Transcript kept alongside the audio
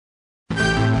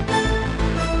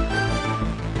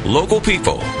Local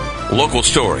people, local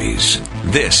stories.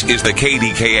 This is the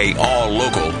KDKA All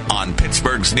Local on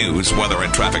Pittsburgh's news, weather,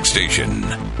 and traffic station.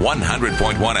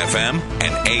 100.1 FM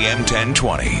and AM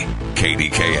 1020.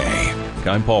 KDKA.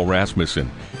 I'm Paul Rasmussen.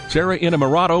 Sara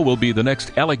Innamorato will be the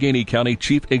next Allegheny County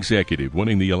Chief Executive,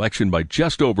 winning the election by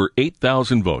just over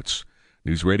 8,000 votes.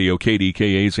 NewsRadio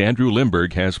KDKA's Andrew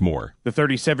Limberg has more. The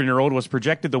 37-year-old was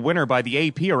projected the winner by the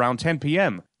AP around 10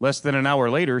 p.m. Less than an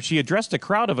hour later, she addressed a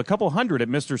crowd of a couple hundred at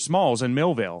Mr. Small's in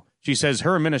Millvale. She says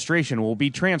her administration will be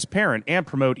transparent and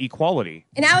promote equality.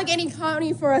 In Allegheny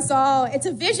County for us all, it's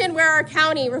a vision where our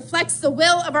county reflects the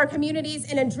will of our communities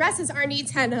and addresses our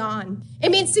needs head-on.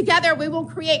 It means together we will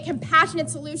create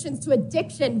compassionate solutions to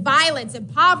addiction, violence,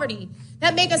 and poverty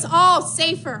that make us all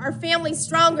safer, our families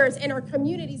stronger, and our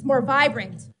communities more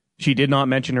vibrant. She did not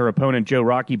mention her opponent, Joe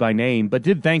Rockey, by name, but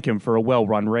did thank him for a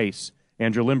well-run race.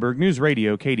 Andrew Limberg,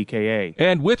 NewsRadio, KDKA.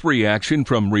 And with reaction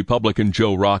from Republican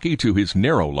Joe Rockey to his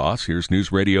narrow loss, here's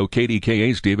NewsRadio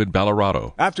KDKA's David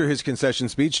Ballarato. After his concession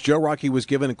speech, Joe Rockey was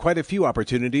given quite a few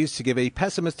opportunities to give a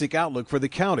pessimistic outlook for the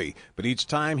county, but each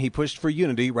time he pushed for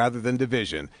unity rather than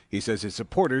division. He says his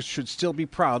supporters should still be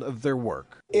proud of their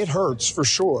work. It hurts for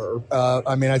sure.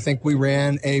 I think we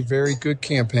ran a very good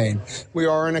campaign. We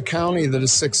are in a county that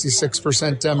is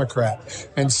 66% Democrat.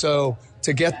 And so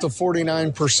to get the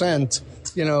 49%,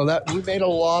 that we made a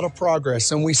lot of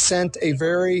progress, and we sent a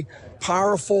very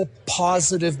powerful,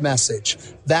 positive message.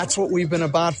 That's what we've been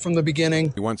about from the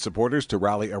beginning. He wants supporters to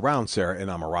rally around Sara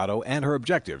Innamorato and her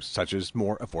objectives, such as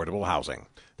more affordable housing.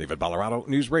 David Ballarato,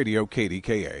 NewsRadio,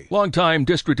 KDKA. Longtime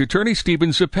District Attorney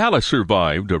Stephen Zappala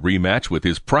survived a rematch with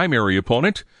his primary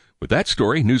opponent. With that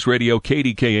story, NewsRadio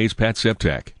KDKA's Pat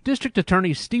Septak. District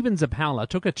Attorney Stephen Zappala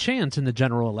took a chance in the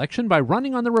general election by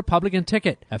running on the Republican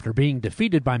ticket after being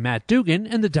defeated by Matt Dugan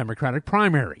in the Democratic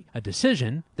primary, a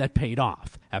decision that paid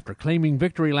off. After claiming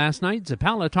victory last night,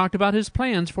 Zappala talked about his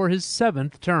plans for his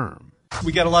 7th term.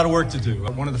 We got a lot of work to do.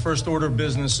 One of the first order of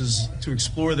business is to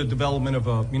explore the development of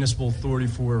a municipal authority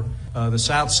for the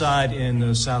South Side and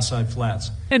the South Side Flats.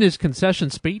 In his concession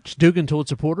speech, Dugan told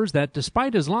supporters that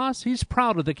despite his loss, he's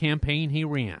proud of the campaign he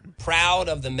ran. Proud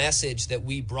of the message that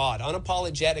we brought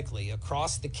unapologetically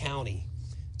across the county,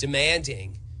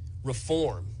 demanding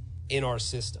reform in our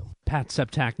system. Pat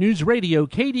Septak, NewsRadio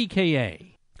KDKA.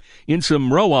 In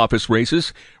some row office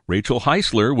races, Rachel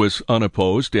Heisler was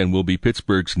unopposed and will be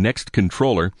Pittsburgh's next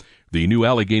controller. The new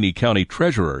Allegheny County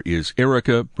treasurer is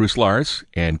Erica Bruslars,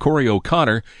 and Corey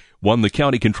O'Connor won the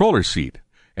county controller's seat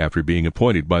after being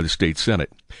appointed by the state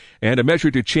senate. And a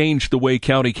measure to change the way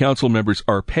county council members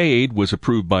are paid was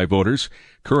approved by voters.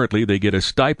 Currently, they get a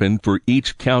stipend for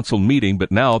each council meeting,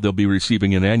 but now they'll be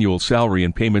receiving an annual salary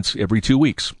and payments every 2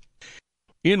 weeks.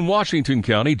 In Washington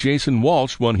County, Jason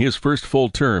Walsh won his first full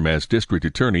term as district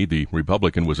attorney. The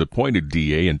Republican was appointed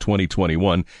DA in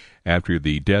 2021 after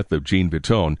the death of Gene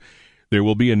Vitone. There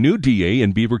will be a new DA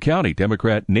in Beaver County.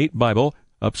 Democrat Nate Bible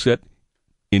upset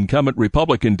incumbent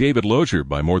Republican David Lozier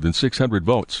by more than 600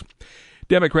 votes.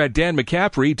 Democrat Dan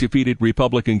McCaffrey defeated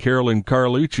Republican Carolyn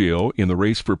Carluccio in the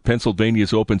race for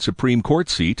Pennsylvania's open Supreme Court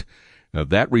seat. Now,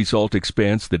 that result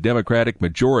expands the Democratic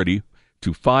majority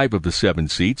to 5 of the 7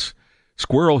 seats.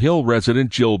 Squirrel Hill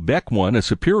resident Jill Beck won a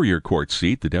Superior Court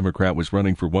seat. The Democrat was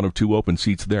running for one of 2 open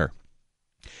seats there.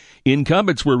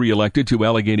 Incumbents were reelected to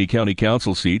Allegheny County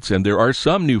Council seats, and there are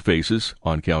some new faces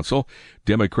on council.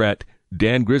 Democrat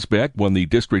Dan Grisbeck won the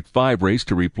District 5 race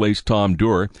to replace Tom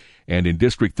Doerr, and in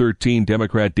District 13,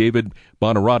 Democrat David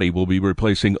Bonarotti will be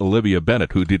replacing Olivia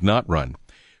Bennett, who did not run.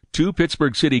 2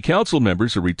 Pittsburgh City Council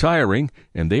members are retiring,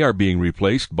 and they are being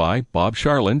replaced by Bob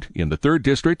Charland in the 3rd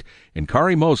District and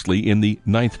Kari Mosley in the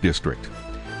 9th District.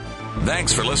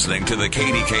 Thanks for listening to the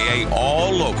KDKA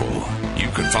All Local. You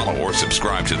can follow or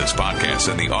subscribe to this podcast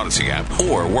in the Odyssey app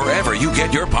or wherever you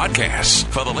get your podcasts.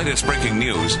 For the latest breaking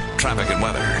news, traffic, and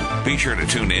weather, be sure to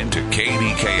tune in to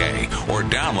KDKA or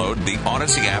download the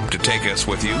Odyssey app to take us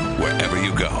with you wherever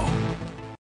you go.